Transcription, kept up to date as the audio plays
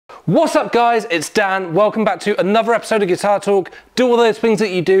What's up guys, it's Dan. Welcome back to another episode of Guitar Talk. Do all those things that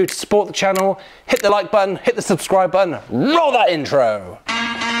you do to support the channel. Hit the like button, hit the subscribe button, roll that intro.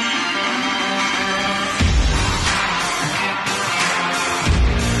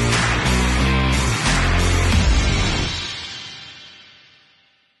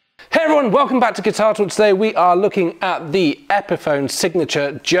 Hey everyone, welcome back to Guitar Talk. Today we are looking at the Epiphone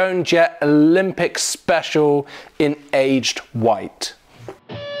signature Joan Jett Olympic Special in aged white.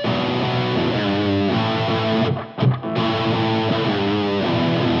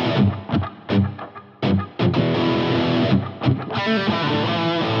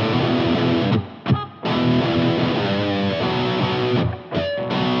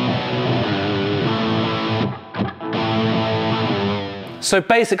 So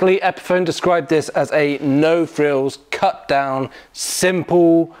basically, Epiphone described this as a no-frills, cut-down,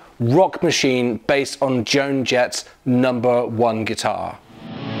 simple rock machine based on Joan Jett's #1 guitar.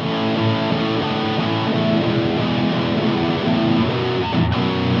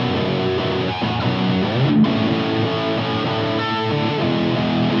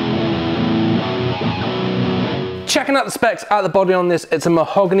 Checking out the specs at the body on this, it's a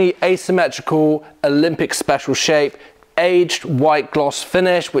mahogany asymmetrical Olympic special shape, aged white gloss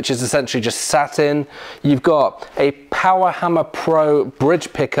finish, which is essentially just satin. You've got a Power Hammer Pro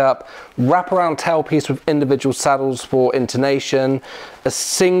bridge pickup, wraparound tailpiece with individual saddles for intonation, a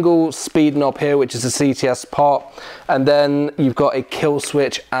single speed knob here, which is a CTS pot, and then you've got a kill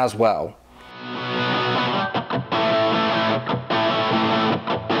switch as well.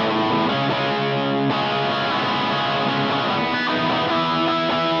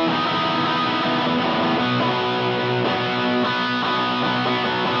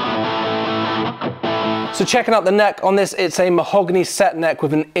 So checking out the neck on this, it's a mahogany set neck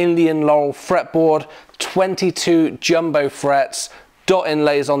with an Indian laurel fretboard, 22 jumbo frets, dot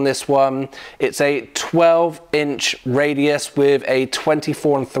inlays on this one. It's a 12-inch radius with a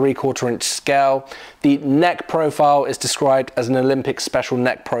 24 3/4 inch scale. The neck profile is described as an Olympic special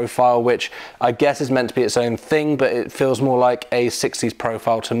neck profile, which I guess is meant to be its own thing, but it feels more like a 60s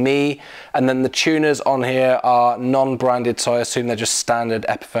profile to me. And then the tuners on here are non-branded, so I assume they're just standard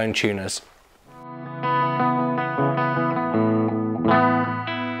Epiphone tuners.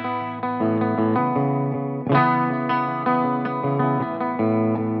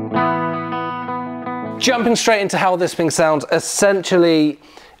 Jumping straight into how this thing sounds, essentially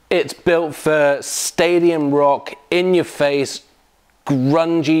it's built for stadium rock, in your face,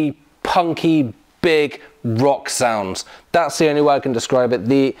 grungy, punky, big rock sounds. That's the only way I can describe it.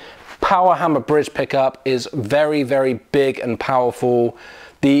 The Power Hammer bridge pickup is very, very big and powerful.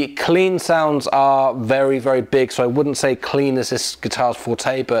 The clean sounds are very, very big, so I wouldn't say clean is this guitar's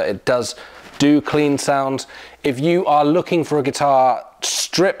forte, but it does do clean sounds. If you are looking for a guitar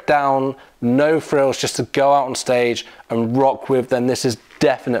stripped down, no frills, just to go out on stage and rock with, then this is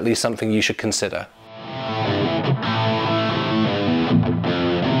definitely something you should consider.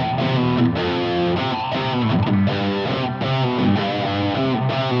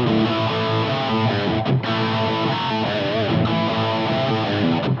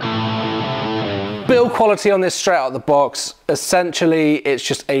 Build quality on this straight out of the box, essentially it's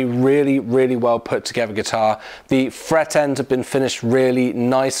just a really, really well put together guitar. The fret ends have been finished really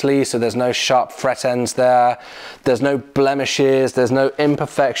nicely, so there's no sharp fret ends there. There's no blemishes, there's no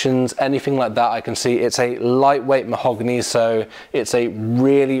imperfections, anything like that I can see. It's a lightweight mahogany, so it's a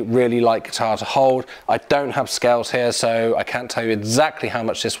really, really light guitar to hold. I don't have scales here, so I can't tell you exactly how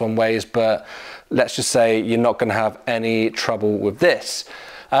much this one weighs, but let's just say you're not going to have any trouble with this.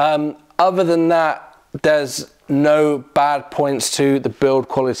 Other than that, there's no bad points to the build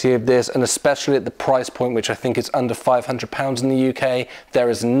quality of this, and especially at the price point, which I think is under £500 in the UK,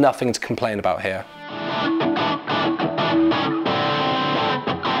 there is nothing to complain about here.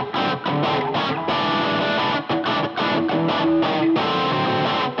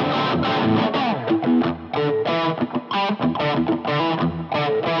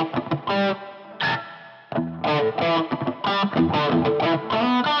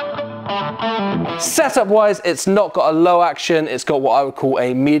 Setup wise, it's not got a low action, it's got what I would call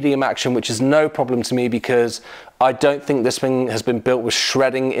a medium action, which is no problem to me because I don't think this thing has been built with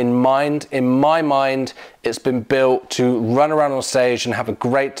shredding in mind. In my mind, it's been built to run around on stage and have a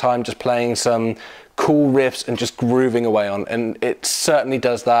great time just playing some cool riffs and just grooving away on, and it certainly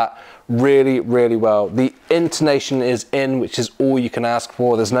does that really, really well. The intonation is in, which is all you can ask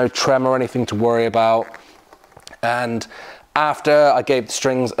for. There's no tremor or anything to worry about, and after I gave the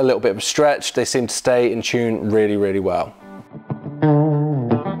strings a little bit of a stretch, they seem to stay in tune really, really well.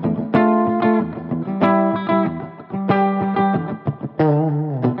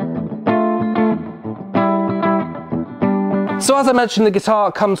 So as I mentioned, the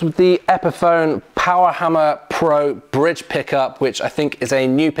guitar comes with the Epiphone Power Hammer Pro bridge pickup, which I think is a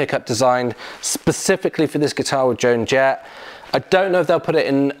new pickup designed specifically for this guitar with Joan Jett. I don't know if they'll put it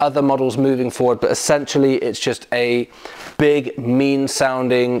in other models moving forward, but essentially it's just a big, mean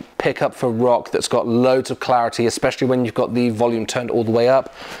sounding pickup for rock that's got loads of clarity, especially when you've got the volume turned all the way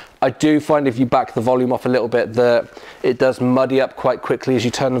up. I do find if you back the volume off a little bit that it does muddy up quite quickly as you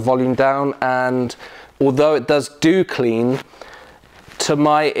turn the volume down, and although it does do clean, to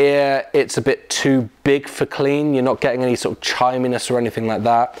my ear, it's a bit too big for clean. You're not getting any sort of chiminess or anything like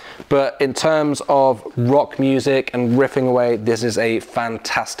that. But in terms of rock music and riffing away, this is a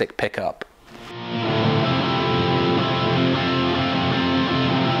fantastic pickup.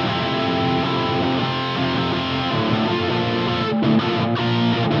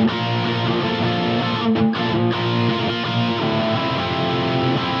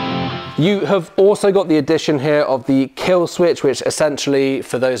 You have also got the addition here of the kill switch, which essentially,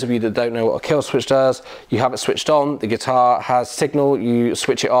 for those of you that don't know what a kill switch does, you have it switched on, the guitar has signal, you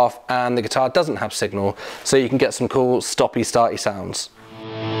switch it off, and the guitar doesn't have signal, so you can get some cool stoppy starty sounds.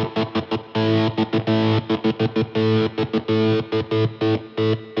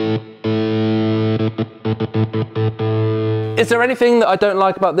 Is there anything that I don't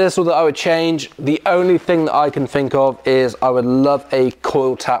like about this or that I would change? The only thing that I can think of is I would love a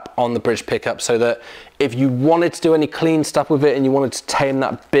coil tap on the bridge pickup, so that if you wanted to do any clean stuff with it and you wanted to tame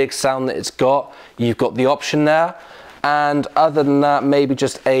that big sound that it's got, you've got the option there. And other than that, maybe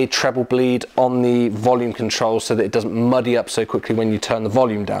just a treble bleed on the volume control so that it doesn't muddy up so quickly when you turn the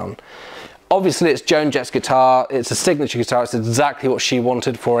volume down. Obviously it's Joan Jett's guitar, it's a signature guitar, it's exactly what she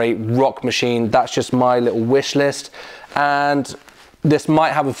wanted for a rock machine. That's just my little wish list. And this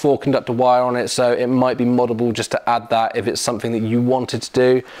might have a 4-conductor wire on it, so it might be moddable just to add that if it's something that you wanted to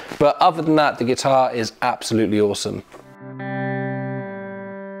do. But other than that, the guitar is absolutely awesome.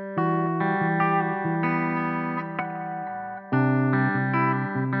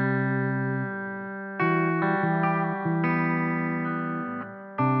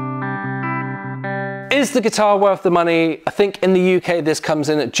 Is the guitar worth the money? I think in the UK this comes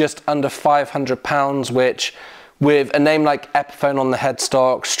in at just under £500, which with a name like Epiphone on the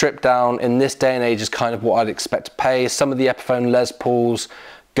headstock, stripped down in this day and age, is kind of what I'd expect to pay. Some of the Epiphone Les Pauls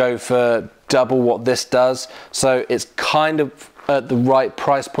go for double what this does, so it's kind of at the right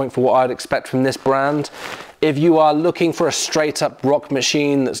price point for what I'd expect from this brand. If you are looking for a straight up rock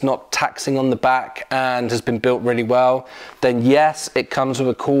machine that's not taxing on the back and has been built really well, then yes, it comes with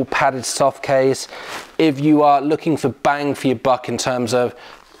a cool padded soft case. If you are looking for bang for your buck in terms of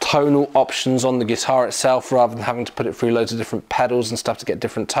tonal options on the guitar itself, rather than having to put it through loads of different pedals and stuff to get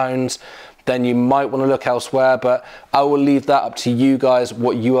different tones, then you might want to look elsewhere, but I will leave that up to you guys,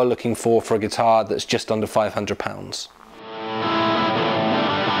 what you are looking for a guitar that's just under £500.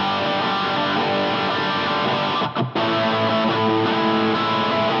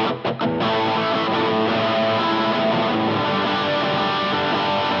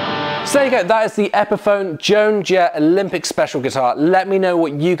 So there you go, that is the Epiphone Joan Jett Olympic Special guitar. Let me know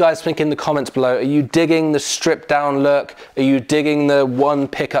what you guys think in the comments below. Are you digging the stripped down look? Are you digging the one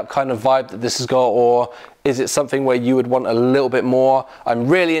pickup kind of vibe that this has got? Or is it something where you would want a little bit more? I'm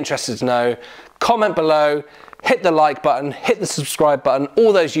really interested to know. Comment below, hit the like button, hit the subscribe button,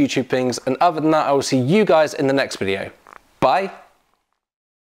 all those YouTube things. And other than that, I will see you guys in the next video. Bye.